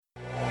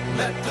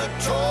Let the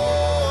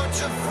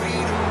torch of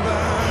freedom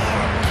burn.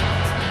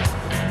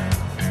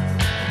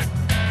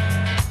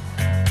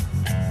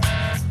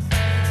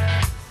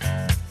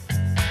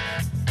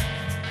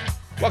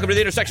 Welcome to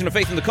the intersection of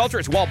faith and the culture.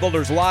 It's Wall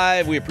Builders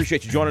Live. We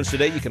appreciate you joining us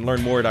today. You can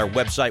learn more at our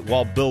website,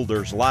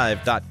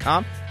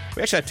 wallbuilderslive.com.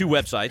 We actually have two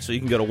websites, so you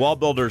can go to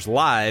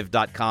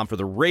wallbuilderslive.com for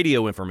the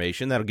radio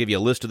information. That'll give you a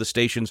list of the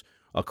stations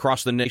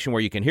across the nation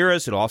where you can hear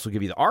us. It'll also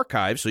give you the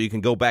archives, so you can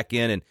go back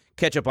in and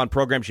catch up on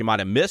programs you might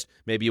have missed.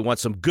 Maybe you want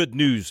some good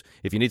news.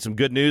 If you need some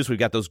good news, we've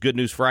got those Good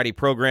News Friday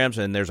programs,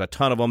 and there's a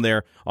ton of them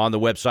there on the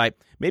website.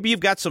 Maybe you've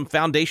got some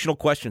foundational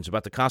questions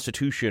about the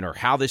Constitution or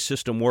how this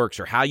system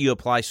works or how you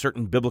apply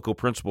certain biblical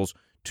principles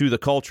to the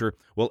culture.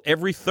 Well,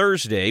 every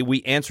Thursday,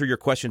 we answer your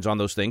questions on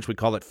those things. We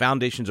call it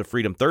Foundations of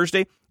Freedom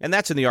Thursday, and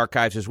that's in the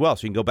archives as well.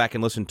 So you can go back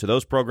and listen to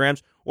those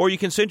programs, or you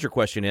can send your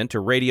question in to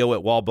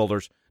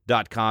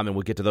radio@wallbuilders.com, and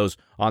we'll get to those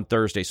on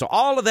Thursday. So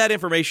all of that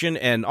information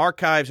and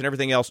archives and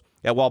everything else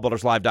at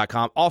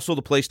wallbuilderslive.com. Also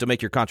the place to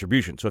make your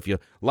contribution. So if you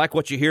like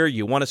what you hear,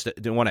 you want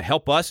to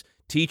help us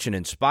teach and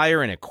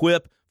inspire and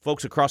equip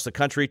folks across the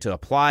country to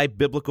apply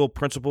biblical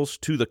principles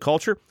to the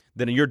culture,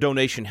 then your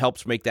donation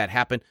helps make that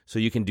happen. So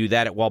you can do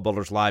that at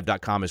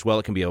wallbuilderslive.com as well.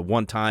 It can be a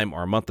one-time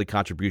or a monthly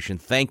contribution.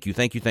 Thank you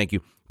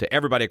to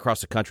everybody across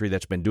the country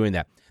that's been doing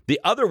that. The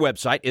other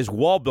website is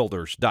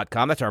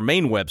wallbuilders.com. That's our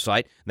main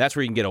website. That's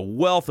where you can get a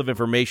wealth of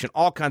information,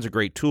 all kinds of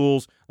great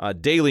tools,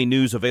 daily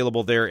news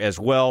available there as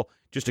well.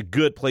 Just a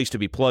good place to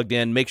be plugged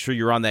in. Make sure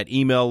you're on that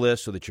email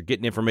list so that you're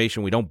getting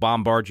information. We don't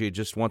bombard you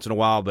just once in a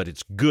while, but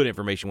it's good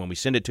information when we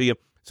send it to you.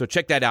 So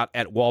check that out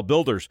at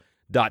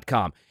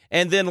wallbuilders.com.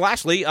 And then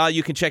lastly,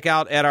 you can check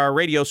out at our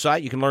radio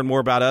site. You can learn more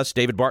about us.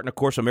 David Barton, of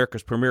course,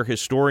 America's premier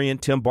historian.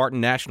 Tim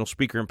Barton, national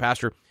speaker and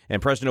pastor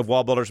and president of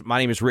Wall Builders. My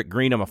name is Rick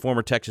Green. I'm a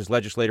former Texas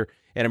legislator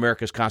and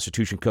America's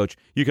Constitution coach.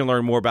 You can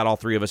learn more about all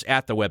three of us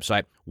at the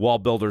website,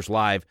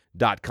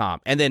 wallbuilderslive.com.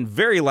 And then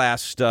very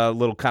last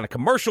little kind of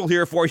commercial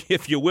here for you,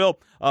 if you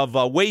will, of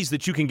ways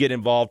that you can get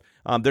involved.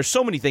 There's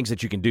so many things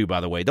that you can do, by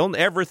the way. Don't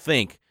ever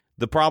think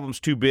the problem's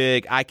too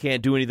big, I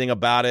can't do anything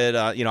about it,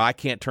 I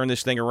can't turn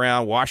this thing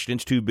around,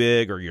 Washington's too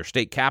big, or your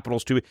state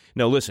capital's too big.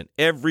 No, listen,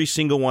 every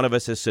single one of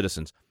us as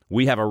citizens,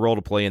 we have a role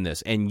to play in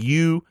this, and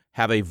you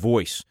have a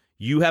voice.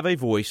 You have a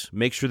voice.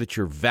 Make sure that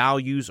your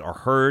values are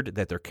heard,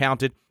 that they're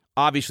counted.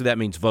 Obviously, that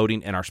means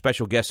voting, and our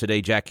special guest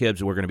today, Jack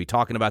Hibbs, we're going to be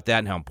talking about that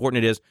and how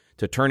important it is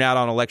to turn out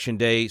on Election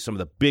Day, some of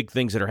the big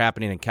things that are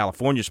happening in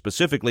California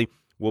specifically.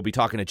 We'll be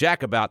talking to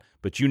Jack about,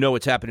 but you know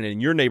what's happening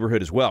in your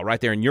neighborhood as well, right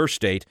there in your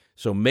state.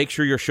 So make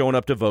sure you're showing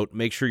up to vote.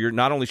 Make sure you're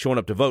not only showing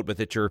up to vote, but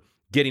that you're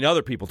getting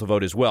other people to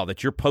vote as well,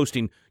 that you're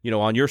posting,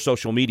 on your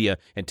social media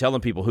and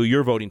telling people who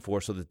you're voting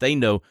for so that they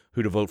know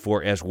who to vote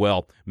for as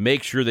well.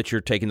 Make sure that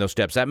you're taking those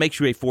steps. That makes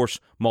you a force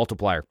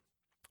multiplier.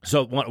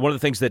 So one of the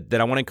things that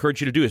I want to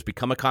encourage you to do is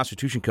become a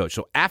Constitution coach.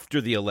 So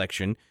after the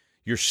election,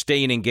 you're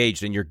staying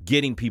engaged and you're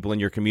getting people in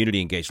your community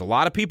engaged. A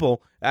lot of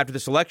people after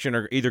this election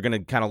are either going to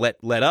kind of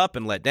let up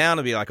and let down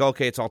and be like,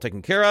 okay, it's all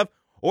taken care of,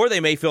 or they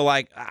may feel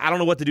like, I don't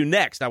know what to do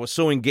next. I was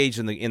so engaged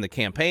in the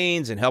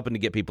campaigns and helping to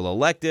get people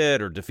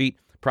elected or defeat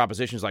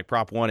propositions like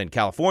Prop 1 in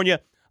California,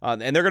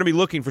 and they're going to be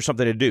looking for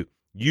something to do.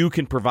 You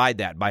can provide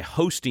that by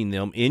hosting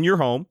them in your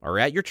home or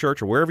at your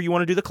church or wherever you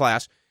want to do the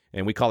class.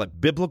 And we call it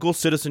Biblical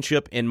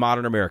Citizenship in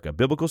Modern America.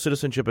 Biblical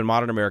Citizenship in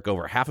Modern America.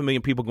 Over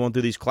 500,000 people going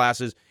through these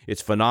classes.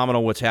 It's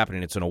phenomenal what's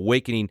happening. It's an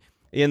awakening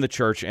in the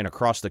church and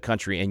across the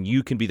country, and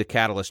you can be the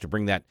catalyst to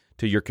bring that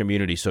to your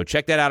community. So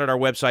check that out at our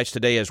websites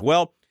today as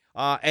well.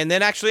 And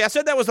then actually, I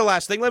said that was the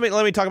last thing. Let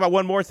me talk about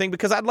one more thing,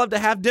 because I'd love to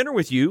have dinner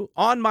with you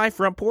on my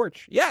front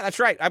porch. Yeah, that's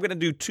right. I'm going to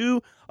do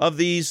two of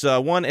these,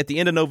 one at the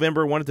end of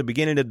November, one at the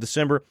beginning of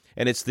December,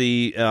 and it's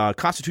the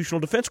Constitutional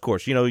Defense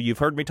Course. You've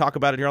heard me talk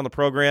about it here on the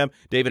program.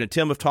 David and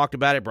Tim have talked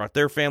about it, brought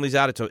their families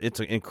out. It's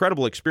an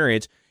incredible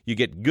experience. You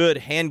get good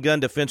handgun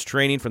defense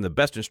training from the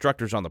best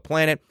instructors on the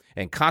planet,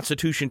 and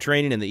Constitution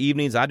training in the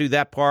evenings. I do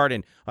that part,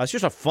 and it's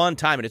just a fun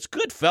time, and it's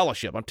good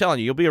fellowship. I'm telling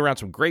you, you'll be around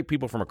some great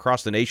people from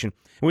across the nation.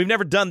 And we've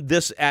never done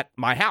this at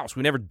my house.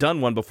 We've never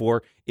done one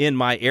before in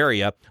my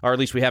area, or at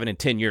least we haven't in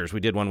 10 years. We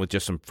did one with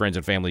just some friends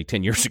and family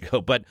 10 years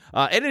ago. But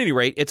at any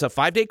rate, it's a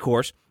 5-day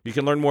course. You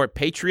can learn more at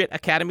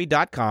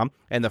patriotacademy.com,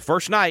 and the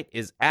first night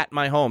is at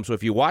my home. So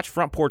if you watch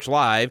Front Porch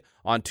Live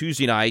on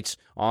Tuesday nights,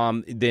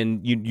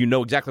 then you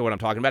know exactly what I'm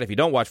talking about. If you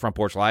don't watch Front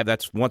Porch Live,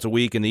 that's once a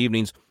week in the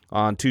evenings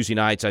on Tuesday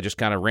nights. I just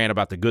kind of rant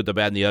about the good, the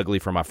bad, and the ugly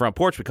from my front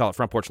porch. We call it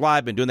Front Porch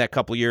Live. Been doing that a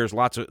couple of years.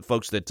 Lots of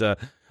folks that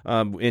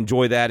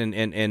enjoy that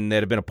and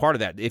that have been a part of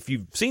that. If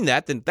you've seen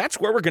that, then that's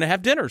where we're going to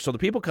have dinner. So the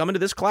people coming to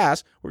this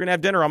class, we're going to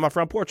have dinner on my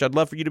front porch. I'd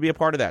love for you to be a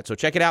part of that. So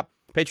check it out.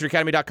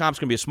 PatriotAcademy.com is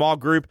going to be a small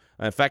group.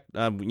 In fact,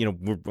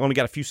 we've only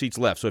got a few seats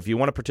left. So if you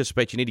want to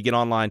participate, you need to get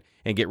online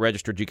and get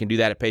registered. You can do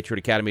that at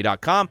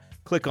PatriotAcademy.com.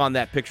 Click on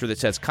that picture that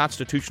says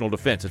Constitutional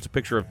Defense. It's a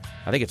picture of,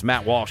 I think it's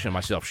Matt Walsh and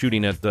myself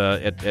shooting at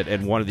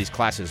one of these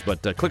classes.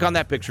 But click on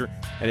that picture,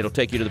 and it'll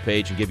take you to the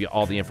page and give you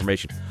all the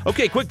information.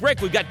 Okay, quick break.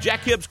 We've got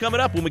Jack Hibbs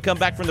coming up. When we come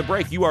back from the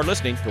break, you are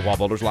listening to Wall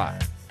Builders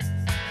Live.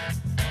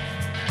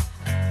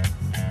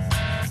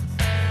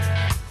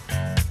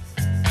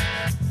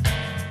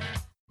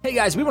 Hey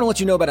guys, we want to let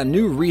you know about a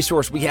new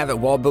resource we have at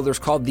Wall Builders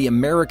called The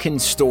American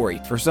Story.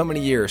 For so many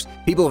years,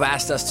 people have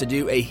asked us to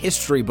do a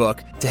history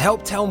book to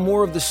help tell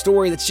more of the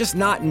story that's just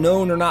not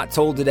known or not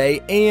told today,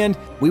 and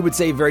we would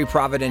say very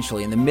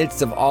providentially in the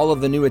midst of all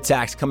of the new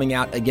attacks coming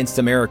out against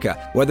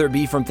America, whether it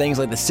be from things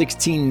like the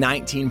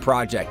 1619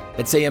 Project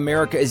that say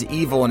America is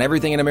evil and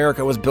everything in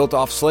America was built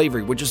off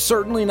slavery, which is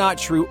certainly not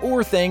true,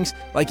 or things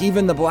like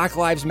even the Black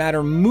Lives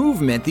Matter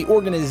movement, the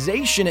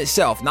organization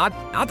itself, not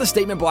the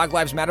statement Black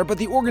Lives Matter, but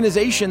the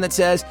organization that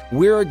says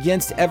we're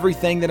against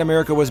everything that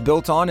America was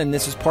built on, and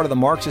this is part of the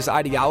Marxist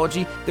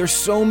ideology. There's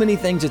so many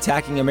things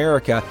attacking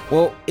America.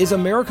 Well, is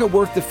America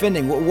worth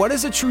defending? What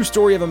is a true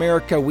story of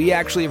America? We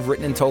actually have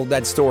written and told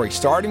that story,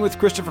 starting with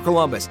Christopher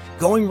Columbus,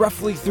 going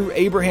roughly through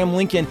Abraham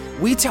Lincoln.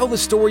 We tell the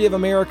story of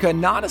America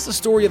not as the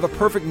story of a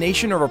perfect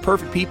nation or a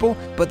perfect people,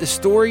 but the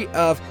story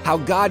of how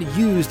God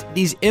used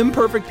these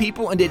imperfect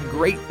people and did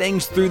great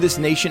things through this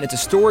nation. It's a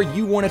story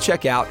you want to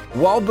check out.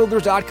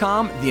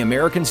 Wallbuilders.com, The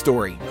American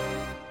Story.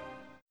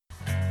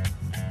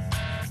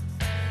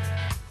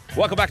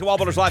 Welcome back to Wall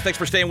Builders Live. Thanks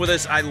for staying with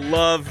us. I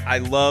love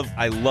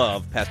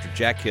Pastor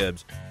Jack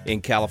Hibbs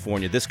in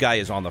California. This guy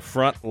is on the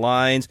front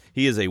lines.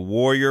 He is a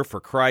warrior for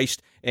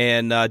Christ,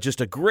 and just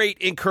a great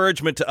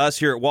encouragement to us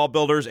here at Wall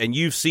Builders. And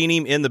you've seen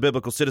him in the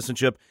Biblical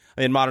Citizenship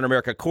in Modern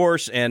America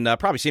course, and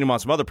probably seen him on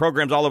some other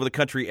programs all over the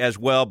country as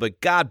well. But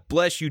God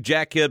bless you,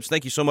 Jack Hibbs.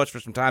 Thank you so much for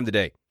some time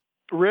today.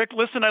 Rick,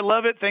 listen, I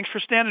love it. Thanks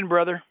for standing,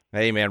 brother.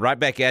 Hey, man, right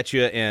back at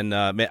you. And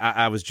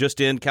I was just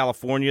in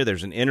California.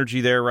 There's an energy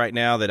there right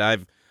now that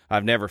I've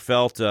never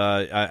felt.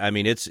 I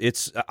mean,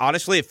 it's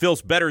honestly, it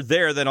feels better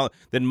there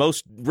than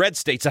most red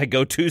states I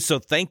go to. So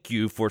thank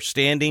you for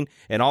standing,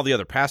 and all the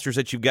other pastors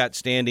that you've got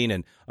standing,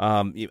 and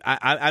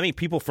I mean,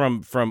 people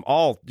from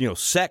all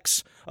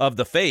sects of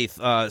the faith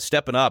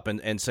stepping up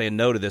and saying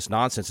no to this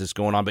nonsense that's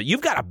going on. But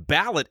you've got a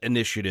ballot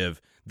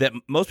initiative that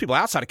most people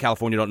outside of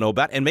California don't know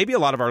about, and maybe a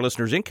lot of our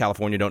listeners in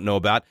California don't know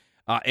about.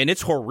 And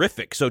it's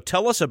horrific. So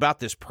tell us about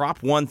this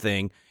Prop 1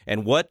 thing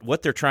and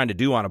what they're trying to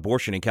do on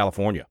abortion in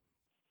California.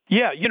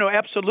 Yeah,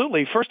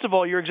 absolutely. First of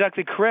all, you're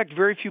exactly correct.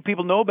 Very few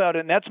people know about it,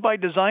 and that's by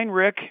design,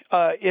 Rick.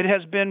 It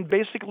has been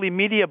basically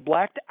media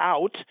blacked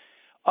out,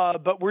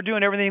 but we're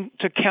doing everything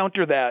to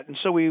counter that. And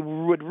so we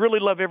would really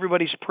love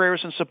everybody's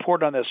prayers and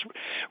support on this.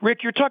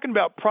 Rick, you're talking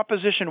about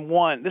Proposition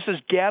 1. This is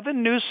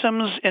Gavin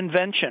Newsom's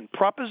invention.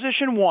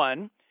 Proposition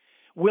 1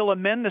 will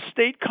amend the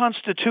state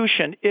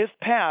constitution if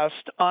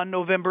passed on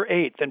November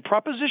 8th. And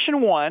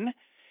Proposition 1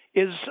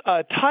 is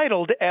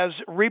titled as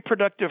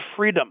reproductive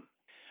freedom.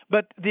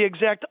 But the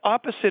exact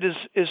opposite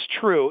is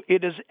true.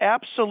 It is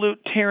absolute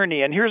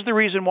tyranny. And here's the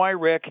reason why,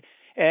 Rick.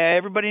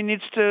 Everybody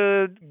needs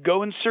to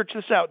go and search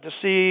this out to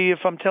see if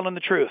I'm telling the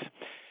truth.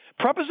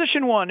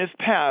 Proposition 1, if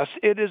passed,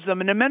 it is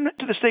an amendment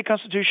to the state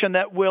constitution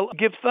that will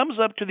give thumbs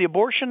up to the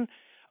abortion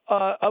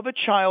of a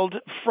child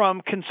from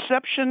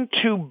conception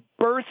to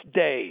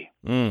birthday.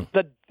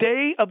 The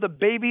day of the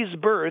baby's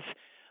birth,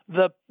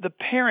 the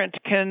parent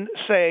can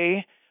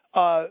say,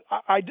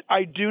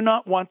 I do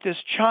not want this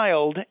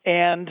child,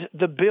 and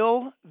the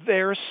bill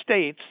there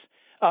states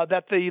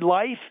that the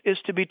life is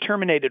to be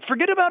terminated.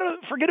 Forget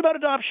about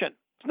adoption.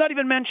 It's not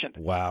even mentioned.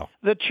 Wow.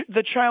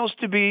 The child's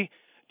to be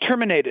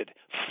terminated.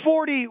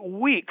 40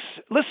 weeks.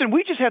 Listen,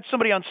 we just had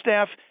somebody on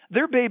staff.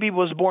 Their baby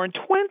was born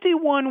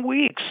 21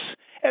 weeks.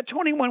 At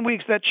 21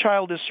 weeks, that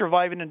child is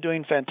surviving and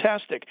doing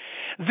fantastic.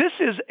 This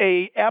is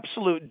a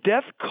absolute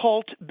death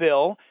cult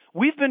bill.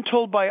 We've been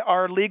told by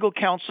our legal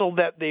counsel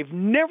that they've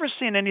never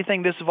seen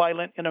anything this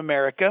violent in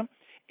America,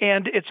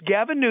 and it's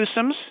Gavin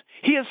Newsom's.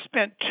 He has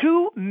spent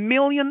 $2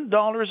 million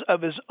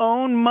of his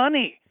own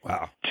money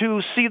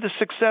to see the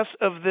success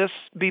of this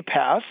be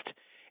passed.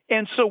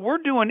 And so we're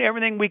doing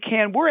everything we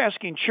can. We're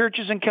asking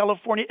churches in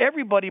California.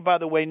 Everybody, by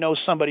the way, knows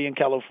somebody in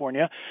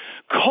California.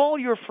 Call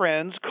your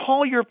friends,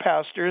 call your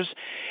pastors,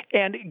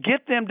 and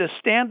get them to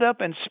stand up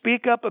and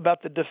speak up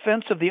about the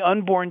defense of the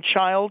unborn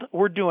child.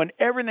 We're doing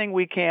everything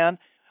we can.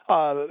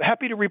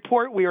 Happy to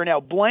report we are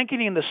now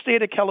blanketing the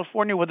state of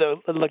California with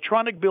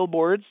electronic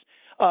billboards.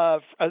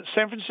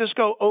 San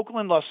Francisco,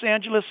 Oakland, Los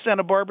Angeles,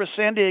 Santa Barbara,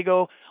 San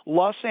Diego,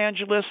 Los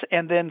Angeles,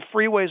 and then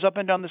freeways up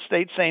and down the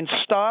state saying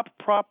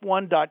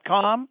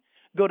stopprop1.com.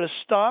 Go to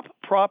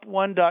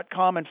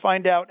stopprop1.com and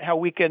find out how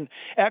we can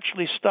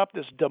actually stop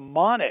this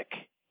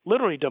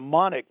literally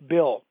demonic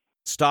bill.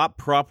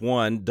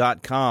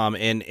 Stopprop1.com.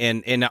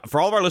 And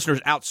for all of our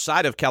listeners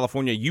outside of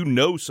California,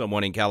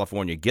 someone in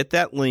California. Get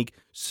that link,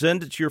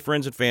 send it to your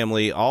friends and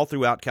family all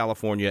throughout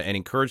California, and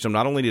encourage them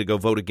not only to go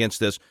vote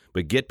against this,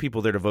 but get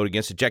people there to vote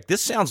against it. Jack,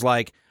 this sounds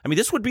like,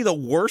 this would be the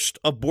worst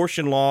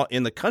abortion law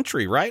in the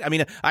country, right?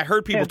 I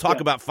heard people talk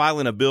about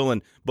filing a bill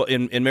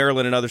in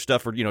Maryland and other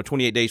stuff for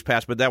 28 days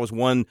past, but that was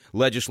one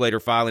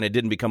legislator filing. It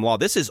didn't become law.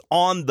 This is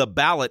on the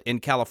ballot in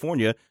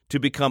California to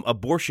become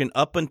abortion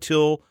up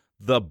until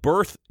the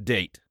birth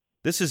date.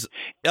 This is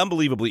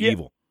unbelievably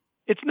evil.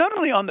 it's not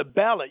only on the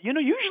ballot.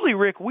 Usually,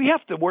 Rick, we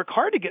have to work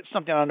hard to get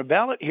something on the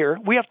ballot here.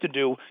 We have to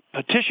do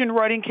petition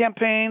writing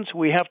campaigns.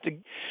 We have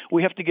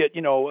to get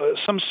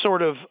some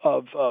sort of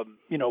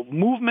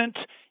movement.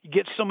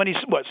 Get so many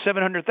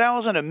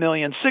 700,000, 1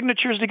 million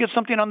signatures to get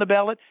something on the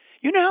ballot.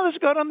 You know how this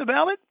got on the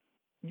ballot?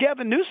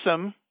 Gavin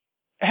Newsom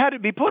had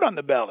it be put on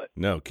the ballot.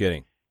 No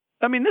kidding.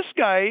 I mean, this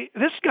guy,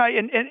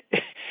 and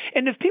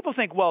if people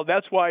think, well,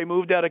 that's why he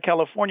moved out of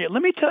California,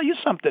 let me tell you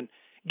something.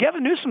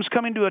 Gavin Newsom's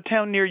coming to a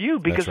town near you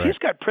because he's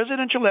got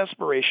presidential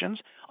aspirations,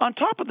 on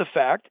top of the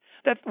fact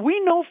that we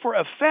know for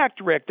a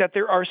fact, Rick, that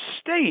there are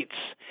states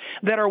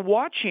that are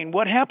watching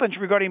what happens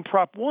regarding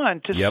Prop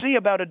 1 to see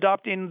about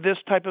adopting this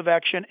type of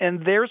action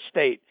in their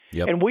state.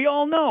 Yep. And we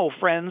all know,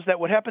 friends,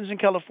 that what happens in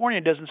California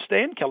doesn't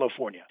stay in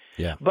California.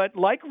 Yeah. But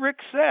like Rick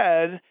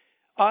said,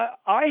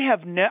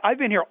 I've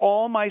been here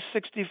all my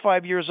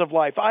 65 years of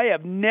life. I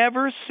have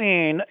never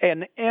seen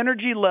an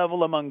energy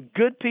level among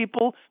good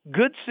people,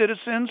 good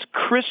citizens,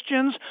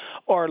 Christians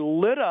are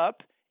lit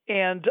up,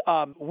 and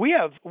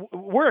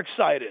we're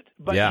excited.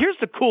 But here's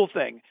the cool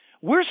thing.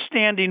 We're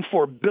standing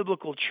for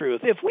biblical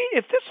truth.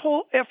 If this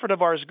whole effort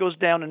of ours goes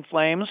down in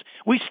flames,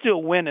 we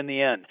still win in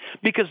the end,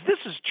 because this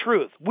is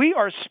truth. We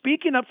are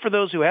speaking up for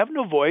those who have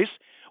no voice.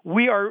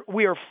 We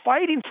are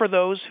fighting for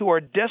those who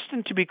are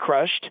destined to be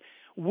crushed.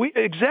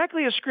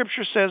 Exactly as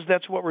Scripture says,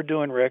 that's what we're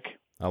doing, Rick.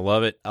 I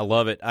love it.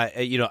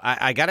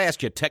 I got to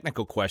ask you a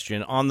technical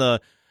question on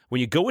when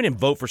you go in and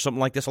vote for something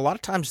like this. A lot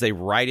of times they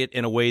write it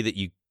in a way that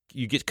you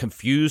get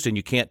confused and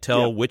you can't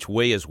tell which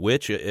way is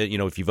which.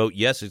 If you vote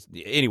yes,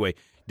 anyway.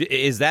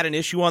 Is that an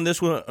issue on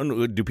this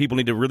one? Do people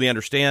need to really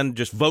understand?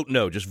 Just vote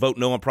no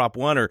on Prop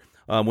 1, or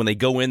when they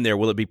go in there,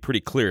 will it be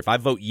pretty clear? If I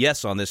vote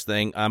yes on this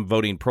thing, I'm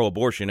voting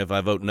pro-abortion. If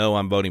I vote no,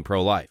 I'm voting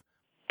pro-life.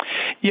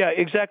 Yeah,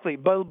 exactly.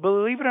 But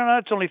believe it or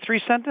not, it's only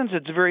 3 sentences.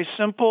 It's very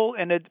simple,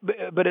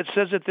 but it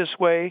says it this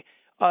way.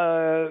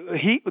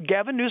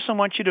 Gavin Newsom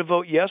wants you to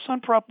vote yes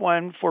on Prop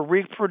 1 for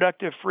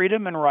reproductive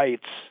freedom and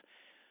rights.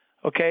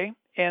 Okay?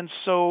 And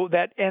so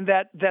that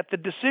the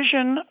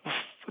decision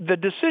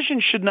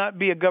should not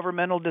be a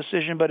governmental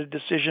decision, but a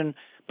decision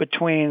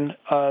between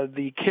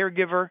the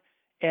caregiver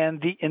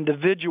and the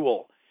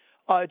individual.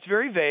 It's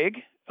very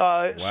vague.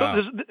 Wow.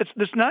 So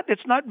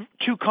it's not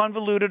too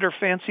convoluted or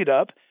fancied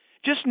up.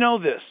 Just know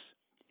this.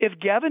 If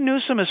Gavin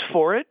Newsom is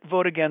for it,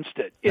 vote against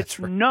it. It's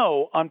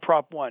no on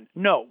Prop 1.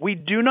 No, we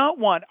do not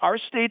want our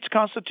state's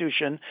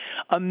constitution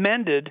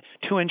amended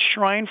to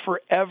enshrine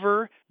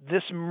forever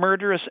this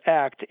murderous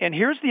act. And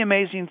here's the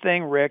amazing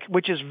thing, Rick,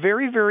 which is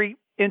very, very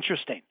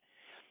interesting.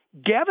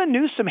 Gavin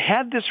Newsom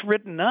had this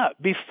written up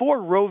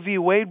before Roe v.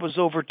 Wade was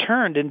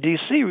overturned in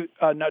D.C.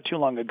 Not too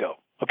long ago,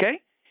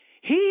 okay?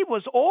 He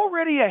was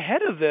already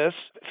ahead of this,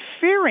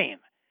 fearing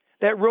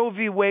that Roe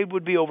v. Wade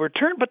would be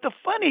overturned. But the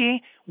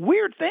funny,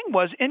 weird thing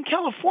was, in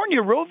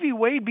California, Roe v.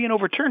 Wade being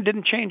overturned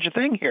didn't change a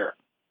thing here.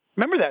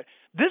 Remember that.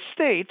 This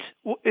state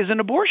is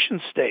an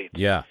abortion state.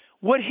 Yeah.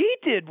 What he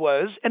did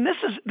was, and this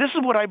is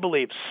what I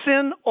believe,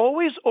 sin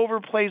always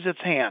overplays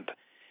its hand.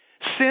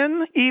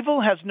 Sin,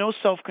 evil, has no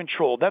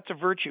self-control. That's a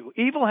virtue.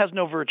 Evil has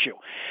no virtue.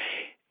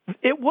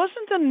 It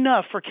wasn't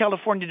enough for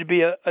California to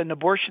be an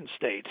abortion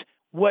state.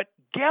 What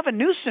Gavin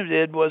Newsom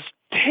did was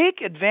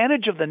take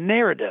advantage of the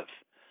narrative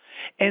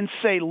and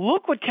say,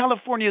 look what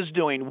California is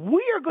doing.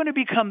 We are going to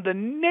become the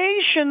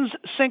nation's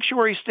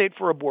sanctuary state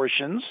for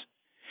abortions.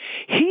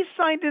 He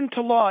signed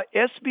into law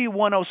SB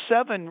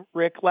 107,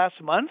 Rick,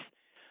 last month,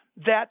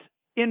 that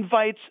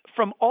invites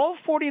from all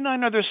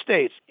 49 other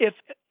states, if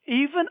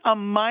even a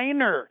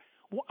minor,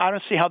 I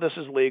don't see how this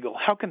is legal.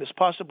 How can this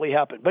possibly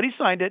happen? But he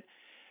signed it.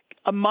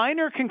 A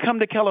minor can come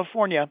to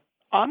California.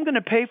 I'm going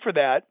to pay for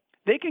that.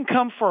 They can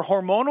come for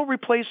hormonal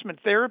replacement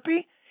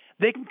therapy.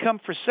 They can come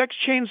for sex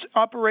change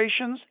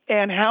operations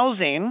and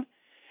housing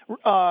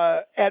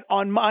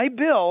on my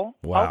bill.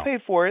 Wow. I'll pay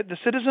for it. The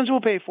citizens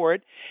will pay for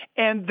it.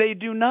 And they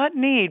do not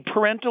need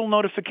parental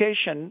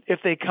notification if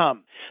they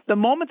come. The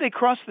moment they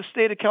cross the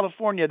state of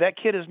California, that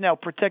kid is now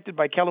protected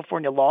by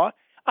California law.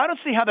 I don't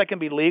see how that can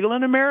be legal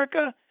in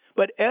America,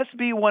 but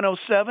SB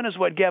 107 is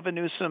what Gavin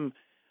Newsom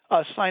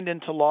signed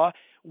into law.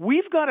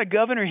 We've got a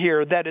governor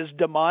here that is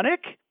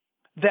demonic,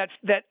 that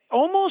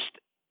almost...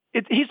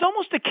 he's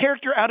almost a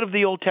character out of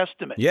the Old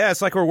Testament. Yeah,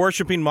 it's like we're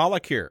worshiping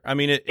Moloch here. I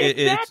mean,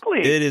 exactly.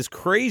 It is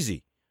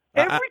crazy.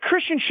 Every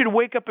Christian should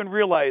wake up and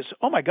realize,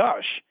 oh my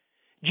gosh,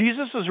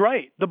 Jesus is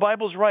right. The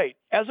Bible's right.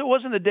 As it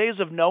was in the days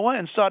of Noah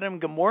and Sodom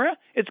and Gomorrah,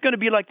 it's going to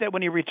be like that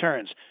when he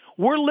returns.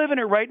 We're living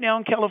it right now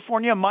in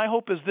California. My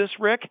hope is this,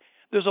 Rick.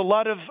 There's a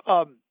lot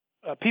of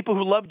people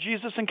who love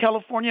Jesus in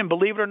California, and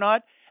believe it or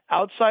not,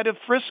 outside of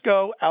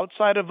Frisco,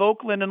 outside of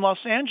Oakland and Los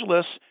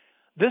Angeles,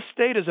 this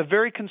state is a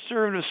very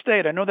conservative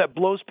state. I know that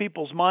blows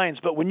people's minds,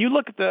 but when you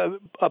look at the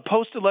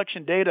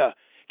post-election data,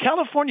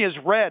 California is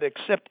red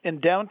except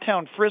in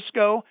downtown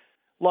Frisco,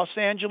 Los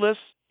Angeles,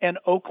 and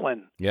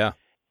Oakland. Yeah.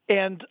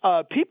 And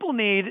people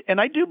need,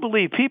 and I do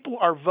believe people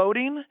are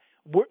voting.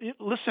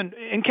 Listen,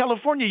 in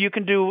California, you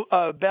can do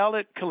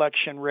ballot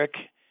collection, Rick.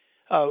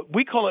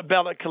 We call it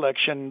ballot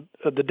collection.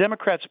 The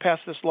Democrats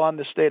passed this law in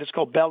the state. It's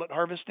called ballot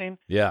harvesting.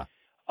 Yeah.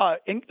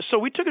 And so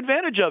we took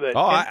advantage of it. Oh,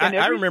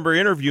 I remember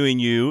interviewing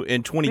you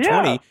in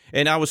 2020,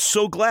 and I was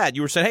so glad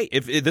you were saying, hey,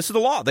 if this is the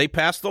law, they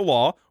passed the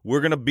law,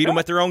 we're going to beat them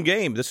at their own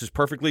game. This is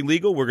perfectly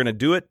legal. We're going to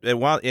do it.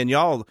 And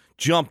y'all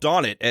jumped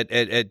on it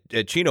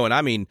at Chino. And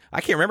I mean,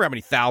 I can't remember how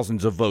many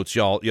thousands of votes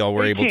y'all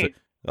were able to.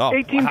 Oh,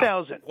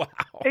 18,000. Wow.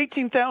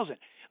 18,000.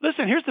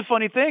 Listen, here's the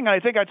funny thing. I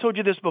think I told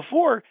you this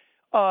before.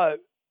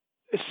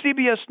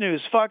 CBS News,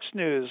 Fox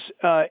News,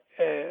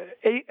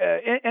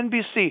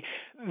 NBC,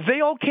 they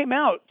all came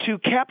out to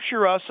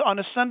capture us on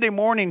a Sunday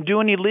morning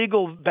doing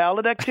illegal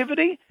ballot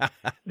activity.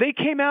 They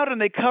came out and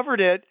they covered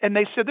it, and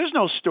they said, there's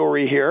no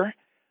story here.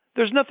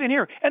 There's nothing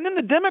here. And then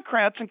the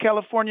Democrats in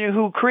California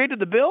who created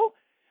the bill,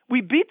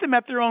 we beat them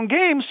at their own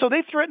game, so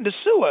they threatened to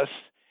sue us.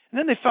 And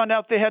then they found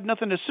out they had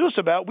nothing to sue us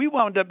about. We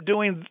wound up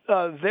doing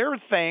their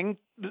thing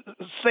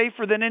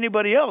safer than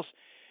anybody else.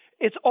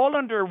 It's all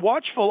under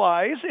watchful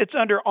eyes. It's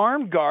under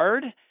armed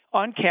guard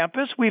on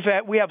campus. We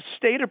have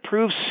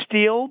state-approved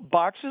steel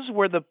boxes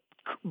where the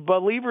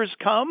believers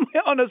come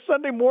on a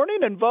Sunday morning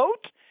and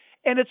vote,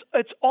 and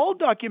it's all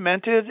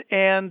documented,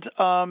 and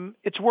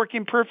it's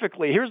working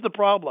perfectly. Here's the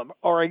problem,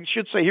 or I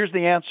should say, here's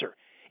the answer.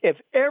 If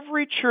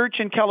every church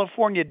in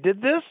California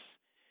did this,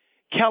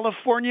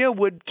 California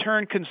would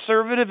turn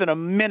conservative in a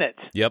minute.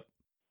 Yep.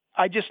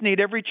 I just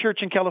need every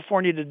church in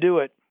California to do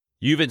it.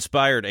 You've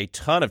inspired a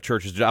ton of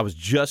churches. I was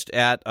just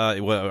at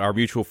our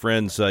mutual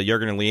friends,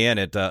 Jurgen and Leanne,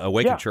 at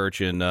Awaken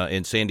Church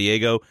in San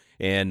Diego,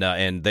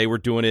 and they were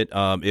doing it.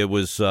 It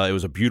was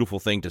a beautiful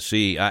thing to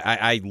see.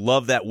 I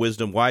love that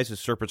wisdom. Wise as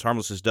serpents,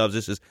 harmless as doves.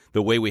 This is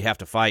the way we have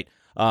to fight.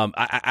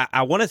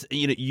 I want to,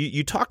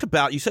 you talked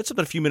about, you said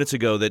something a few minutes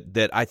ago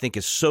that I think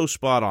is so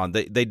spot on.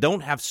 They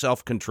don't have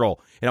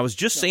self-control. And I was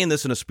just saying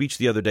this in a speech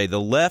the other day. The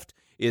left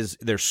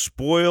they're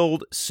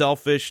spoiled,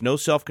 selfish, no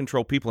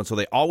self-control people, and so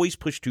they always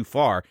push too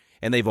far.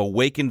 And they've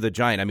awakened the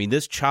giant. I mean,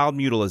 this child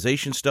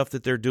mutilization stuff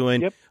that they're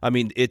doing, I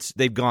mean,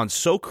 they've gone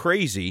so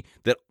crazy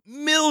that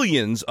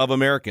millions of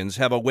Americans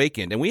have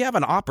awakened. And we have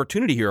an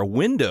opportunity here, a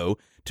window,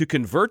 to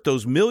convert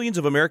those millions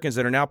of Americans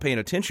that are now paying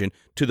attention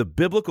to the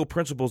biblical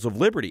principles of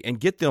liberty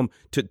and get them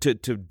to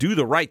do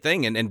the right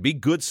thing and be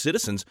good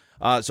citizens.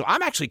 So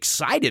I'm actually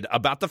excited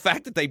about the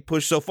fact that they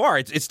push so far.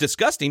 It's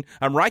disgusting.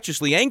 I'm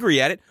righteously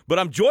angry at it, but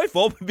I'm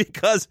joyful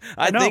because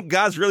I think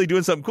God's really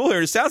doing something cool here.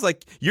 And it sounds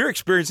like you're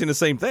experiencing the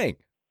same thing.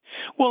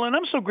 Well, and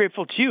I'm so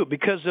grateful to you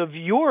because of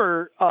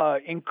your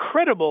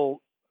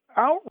incredible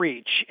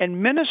outreach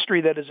and ministry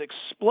that has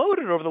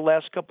exploded over the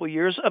last couple of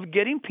years of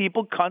getting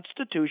people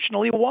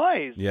constitutionally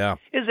wise. Yeah,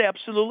 is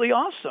absolutely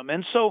awesome.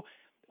 And so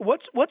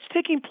what's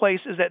taking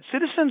place is that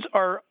citizens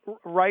are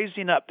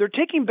rising up. They're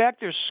taking back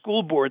their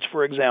school boards,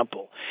 for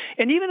example.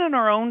 And even in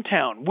our own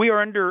town, we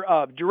are under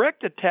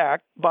direct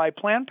attack by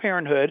Planned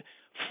Parenthood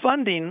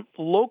funding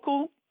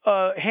local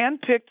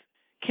hand-picked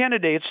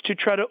candidates to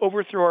try to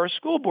overthrow our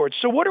school boards.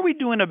 So what are we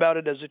doing about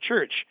it as a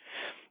church?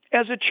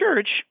 As a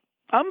church,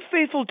 I'm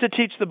faithful to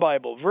teach the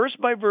Bible, verse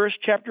by verse,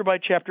 chapter by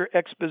chapter,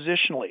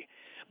 expositionally.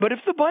 But if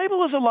the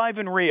Bible is alive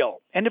and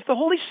real, and if the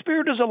Holy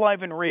Spirit is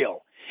alive and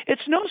real,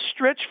 it's no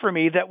stretch for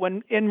me that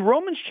when in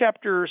Romans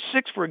chapter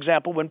 6, for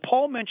example, when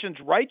Paul mentions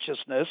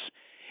righteousness,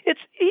 it's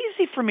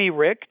easy for me,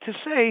 Rick, to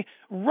say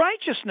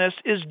righteousness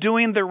is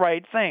doing the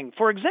right thing.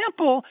 For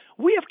example,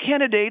 we have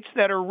candidates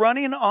that are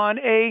running on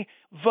a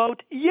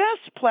vote yes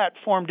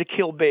platform to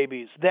kill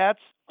babies. That's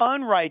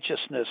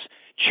unrighteousness.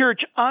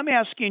 Church, I'm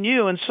asking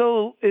you, and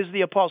so is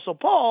the Apostle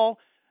Paul,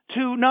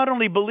 to not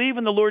only believe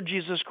in the Lord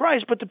Jesus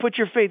Christ, but to put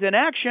your faith in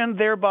action,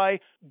 thereby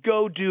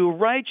go do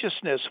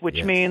righteousness,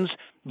 which means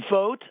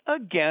vote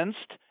against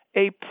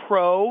a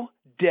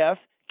pro-death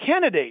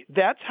candidate.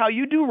 That's how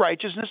you do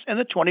righteousness in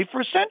the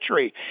 21st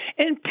century.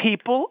 And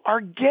people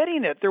are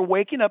getting it. They're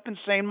waking up and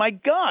saying, my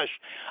gosh,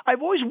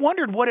 I've always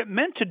wondered what it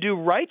meant to do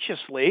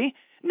righteously.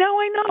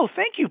 Now I know.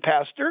 Thank you,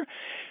 Pastor.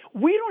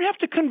 We don't have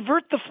to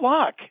convert the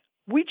flock.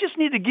 We just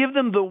need to give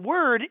them the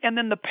word, and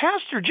then the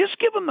pastor, just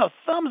give them a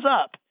thumbs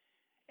up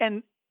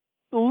and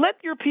let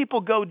your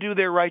people go do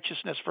their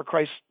righteousness for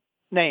Christ's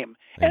name.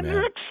 Amen. And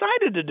they're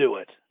excited to do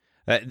it.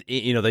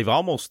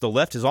 The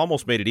left has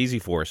almost made it easy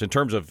for us in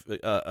terms of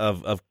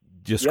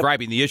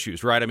describing the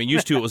issues, right? I mean,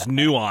 used to it was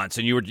nuance,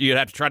 and you'd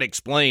have to try to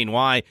explain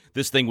why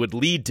this thing would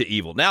lead to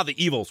evil. Now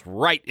the evil's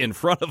right in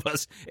front of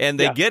us, and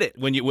they get it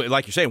when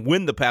like you're saying,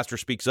 when the pastor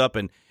speaks up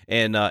and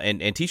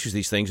teaches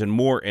these things, and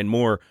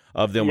more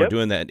of them are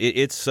doing that.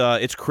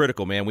 It's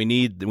critical, man. We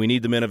need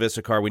the men of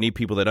Issachar. We need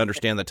people that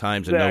understand the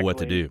times and know what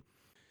to do.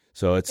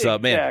 So it's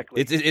man,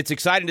 it's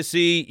exciting to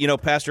see.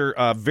 Pastor,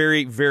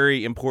 very,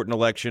 very important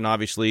election.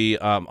 Obviously,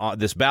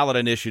 this ballot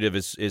initiative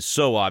is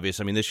so obvious.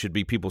 I mean,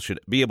 people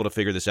should be able to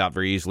figure this out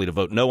very easily to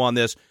vote no on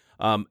this.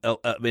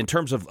 In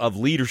terms of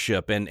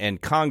leadership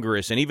and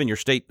Congress and even your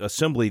state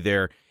assembly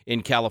there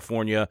in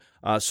California,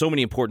 so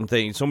many important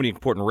things, so many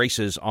important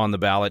races on the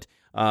ballot.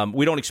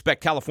 We don't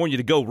expect California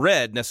to go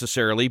red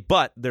necessarily,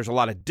 but there's a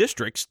lot of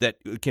districts that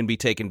can be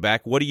taken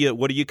back. What are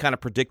you kind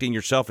of predicting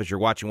yourself as you're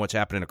watching what's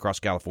happening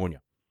across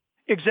California?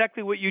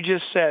 Exactly what you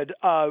just said.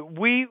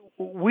 We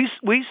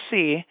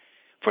see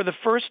for the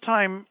first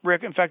time,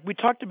 Rick, in fact, we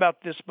talked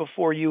about this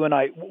before, you and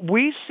I,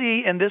 we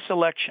see in this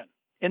election,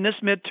 in this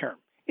midterm,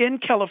 in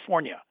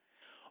California,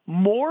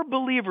 more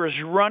believers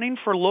running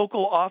for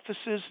local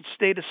offices,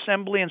 state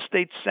assembly and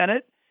state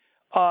senate,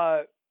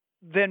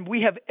 than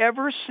we have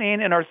ever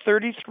seen in our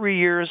 33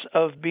 years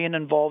of being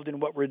involved in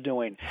what we're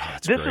doing.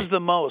 This is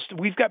the most.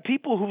 We've got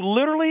people who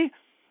literally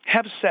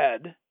have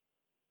said,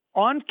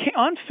 on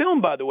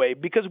film, by the way,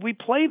 because we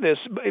play this,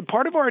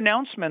 part of our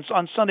announcements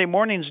on Sunday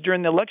mornings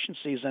during the election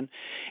season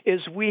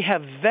is we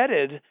have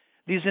vetted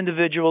these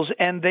individuals,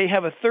 and they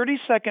have a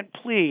 30-second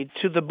plea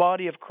to the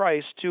body of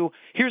Christ to,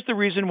 here's the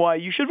reason why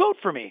you should vote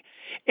for me.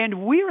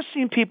 And we are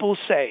seeing people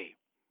say,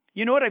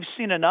 you know what, I've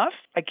seen enough.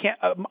 I can't.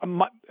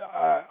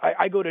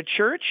 I go to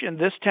church in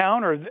this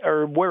town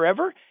or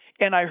wherever,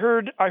 and I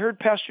heard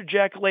Pastor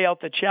Jack lay out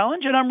the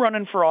challenge, and I'm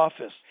running for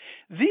office.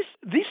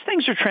 These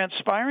things are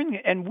transpiring,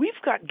 and we've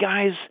got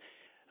guys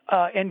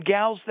and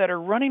gals that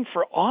are running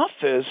for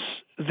office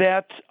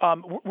that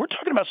we're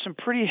talking about some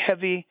pretty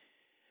heavy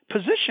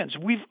positions.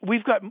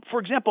 We've got, for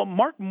example,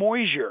 Mark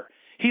Moisier.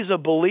 He's a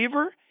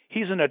believer.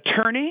 He's an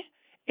attorney,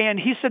 and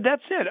he said,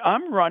 "That's it.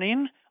 I'm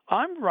running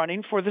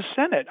for the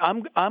Senate.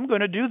 I'm going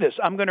to do this.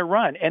 I'm going to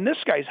run." And this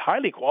guy's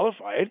highly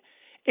qualified,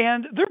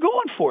 and they're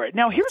going for it.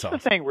 Now, here's the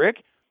thing,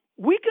 Rick.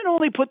 We can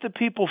only put the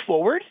people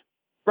forward,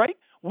 right?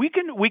 We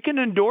can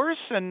endorse,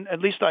 and at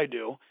least I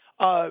do.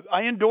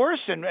 I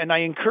endorse and I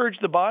encourage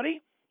the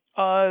body.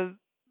 Then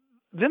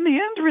the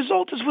end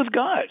result is with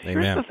God.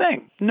 Amen. Here's the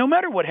thing. No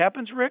matter what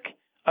happens, Rick,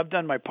 I've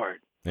done my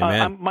part.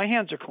 My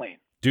hands are clean.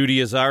 Duty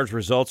is ours,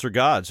 results are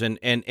God's. And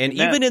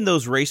even in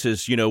those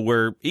races, you know,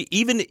 where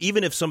even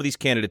if some of these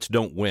candidates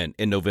don't win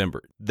in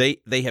November, they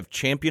have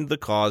championed the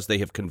cause, they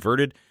have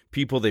converted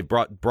people, they've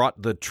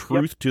brought the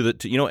truth to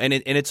and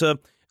it's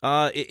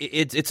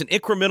an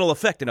incremental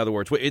effect. In other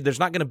words, there's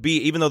not going to be,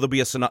 even though there'll be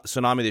a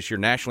tsunami this year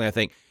nationally, I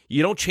think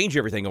you don't change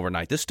everything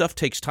overnight. This stuff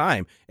takes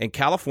time, and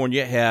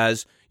California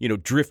has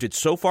drifted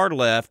so far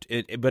left,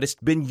 but it's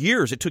been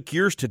years. It took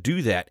years to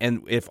do that,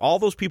 and if all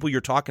those people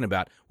you're talking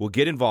about will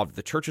get involved,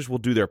 the churches will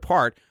do their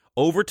part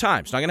over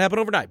time. It's not going to happen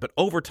overnight, but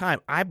over time,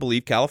 I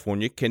believe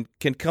California can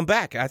come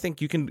back. I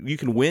think you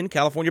can win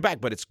California back,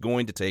 but it's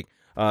going to take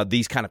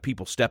these kind of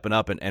people stepping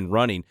up and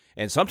running,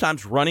 and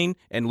sometimes running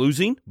and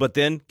losing, but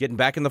then getting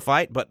back in the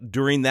fight. But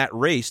during that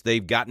race,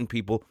 they've gotten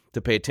people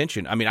to pay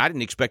attention. I mean, I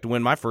didn't expect to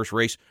win my first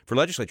race for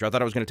legislature. I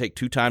thought I was going to take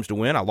 2 times to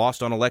win. I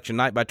lost on election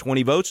night by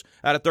 20 votes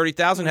out of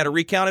 30,000, had a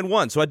recount and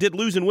won. So I did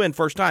lose and win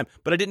first time,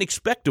 but I didn't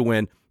expect to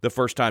win the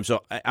first time.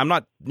 So I'm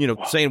not,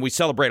 saying we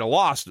celebrate a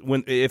loss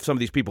if some of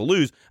these people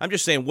lose. I'm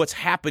just saying what's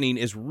happening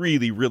is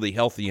really, really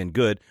healthy and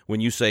good when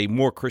you say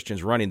more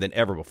Christians running than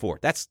ever before.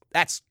 That's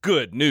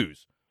good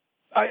news.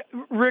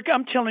 Rick,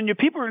 I'm telling you,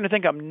 people are going to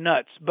think I'm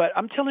nuts, but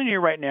I'm telling you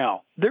right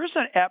now, there's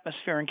an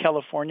atmosphere in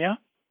California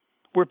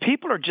where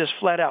people are just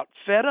flat out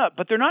fed up,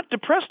 but they're not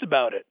depressed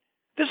about it.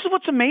 This is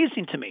what's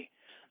amazing to me.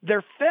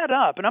 They're fed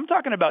up, and I'm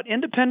talking about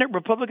independent,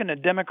 Republican,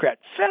 and Democrat,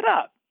 fed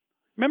up.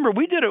 Remember,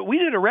 we did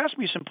a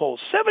Rasmussen poll.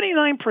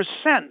 79%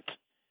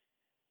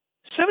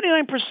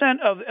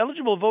 of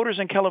eligible voters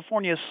in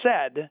California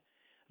said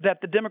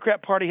that the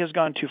Democrat Party has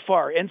gone too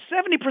far, and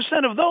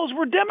 70% of those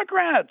were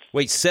Democrats.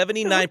 Wait,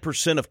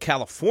 79% of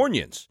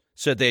Californians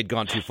said they had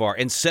gone too far,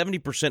 and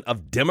 70%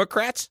 of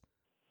Democrats?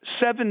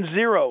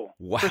 70%.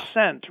 Wow.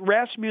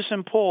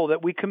 Rasmussen poll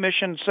that we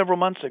commissioned several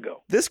months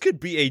ago. This could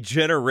be a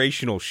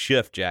generational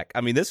shift, Jack.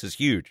 I mean, this is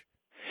huge.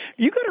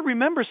 You got to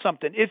remember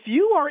something. If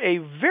you are a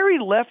very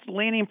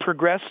left-leaning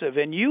progressive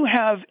and you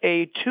have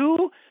a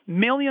 $2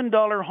 million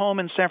home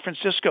in San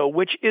Francisco,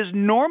 which is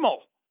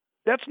normal,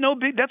 that's no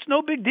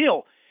big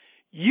deal.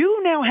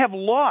 You now have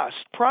lost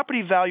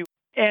property value,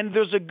 and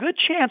there's a good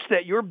chance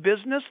that your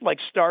business like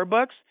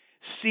Starbucks,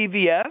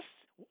 CVS,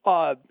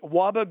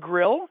 Waba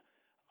Grill,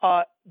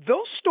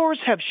 those stores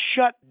have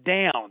shut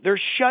down. They're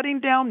shutting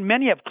down.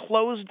 Many have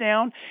closed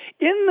down.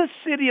 In the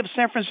city of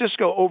San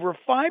Francisco, over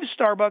 5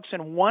 Starbucks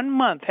in 1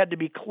 month had to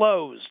be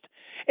closed.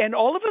 And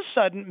all of a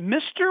sudden,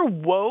 Mr.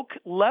 Woke,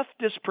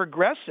 leftist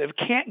progressive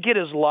can't get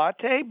his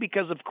latte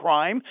because of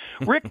crime.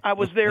 Rick, I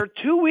was there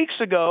 2 weeks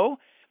ago,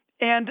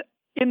 and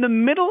in the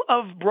middle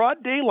of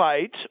broad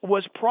daylight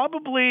was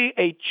probably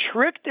a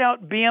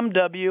tricked-out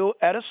BMW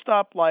at a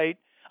stoplight.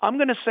 I'm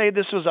going to say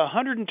this was a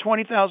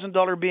 $120,000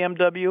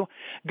 BMW,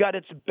 got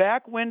its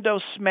back window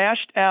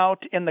smashed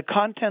out and the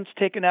contents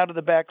taken out of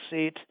the back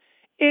seat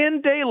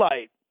in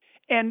daylight.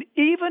 And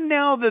even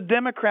now the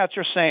Democrats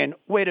are saying,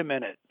 wait a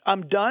minute,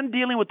 I'm done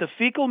dealing with the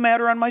fecal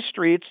matter on my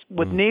streets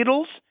with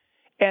needles,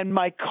 and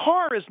my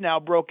car is now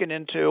broken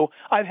into.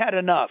 I've had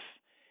enough.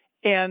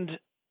 And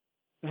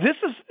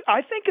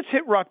I think it's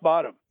hit rock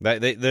bottom.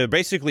 They're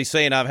basically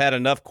saying, I've had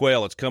enough,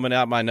 Quayle. It's coming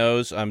out my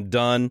nose. I'm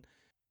done.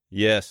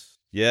 Yes.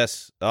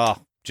 Oh,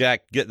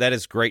 Jack, that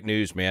is great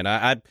news, man.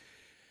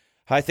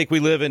 I think we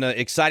live in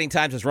exciting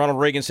times, as Ronald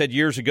Reagan said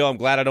years ago. I'm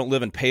glad I don't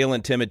live in pale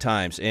and timid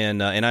times,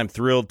 and I'm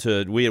thrilled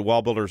we at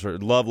Wall Builders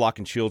love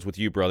locking shields with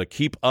you, brother.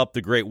 Keep up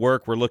the great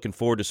work. We're looking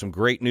forward to some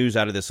great news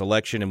out of this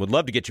election, and would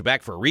love to get you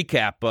back for a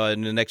recap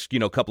in the next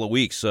couple of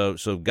weeks. So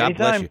God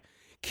bless you.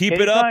 Keep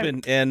it up,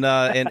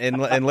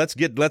 and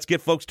let's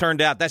get folks turned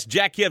out. That's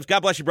Jack Hibbs. God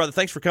bless you, brother.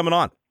 Thanks for coming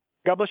on.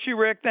 God bless you,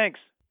 Rick. Thanks.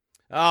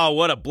 Oh,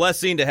 what a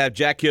blessing to have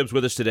Jack Hibbs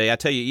with us today. I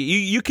tell you,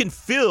 you can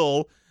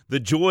feel the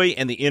joy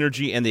and the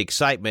energy and the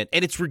excitement,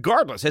 and it's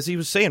regardless, as he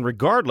was saying,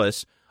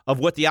 regardless of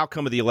what the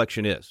outcome of the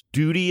election is.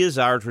 Duty is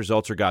ours,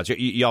 results are God's.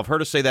 Y'all have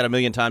heard us say that a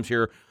million times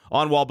here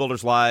on Wall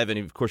Builders Live, and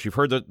of course you've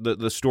heard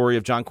the story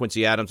of John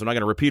Quincy Adams. I'm not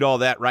going to repeat all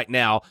that right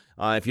now.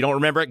 If you don't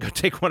remember it, go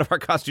take one of our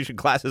Constitution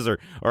classes or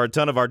a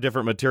ton of our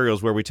different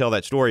materials where we tell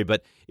that story.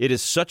 But it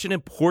is such an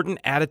important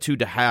attitude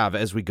to have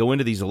as we go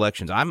into these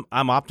elections. I'm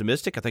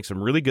optimistic. I think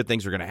some really good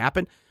things are going to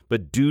happen,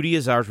 but duty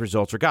is ours,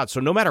 results are God's. So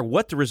no matter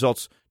what the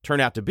results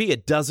turn out to be,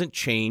 it doesn't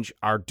change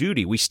our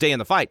duty. We stay in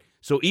the fight.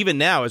 So even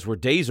now, as we're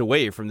days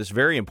away from this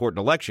very important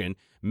election,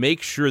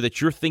 make sure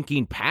that you're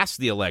thinking past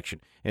the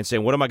election and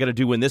saying, what am I going to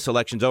do when this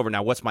election's over?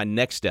 Now, what's my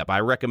next step? I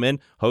recommend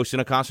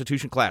hosting a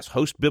Constitution class,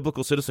 host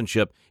biblical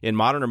citizenship in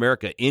modern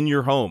America in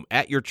your home,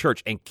 at your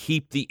church, and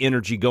keep the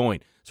energy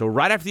going. So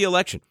right after the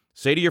election,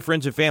 say to your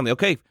friends and family,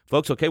 okay,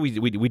 folks, okay, we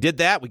did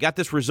that. We got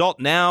this result.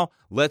 Now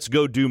let's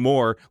go do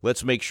more.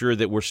 Let's make sure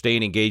that we're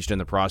staying engaged in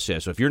the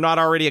process. So if you're not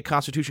already a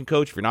Constitution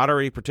coach, if you're not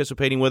already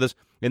participating with us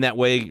in that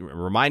way, a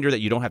reminder that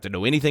you don't have to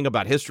know anything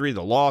about history,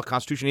 the law,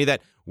 Constitution, any of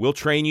that. We'll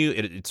train you.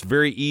 It's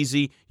very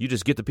easy. You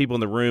just get the people in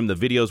the room. The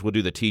videos will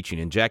do the teaching.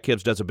 And Jack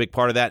Hibbs does a big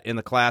part of that in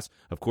the class.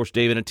 Of course,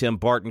 David and Tim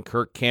Barton,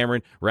 Kirk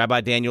Cameron,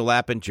 Rabbi Daniel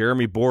Lappin,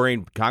 Jeremy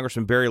Boring,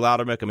 Congressman Barry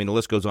Loudermilk. I mean, the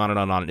list goes on and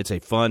on and on. It's a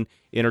fun,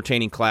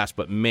 entertaining class.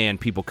 But, man,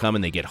 people come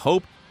and they get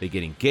hope. They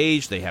get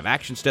engaged. They have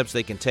action steps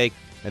they can take.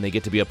 And they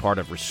get to be a part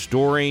of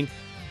restoring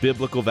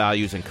biblical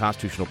values and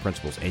constitutional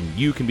principles. And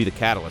you can be the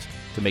catalyst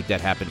to make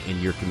that happen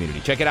in your community.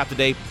 Check it out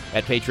today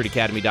at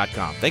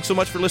PatriotAcademy.com. Thanks so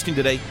much for listening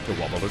today to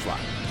Wall Builders Live.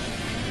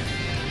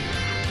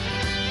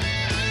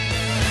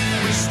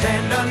 We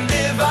stand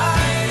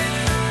undivided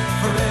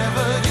forever.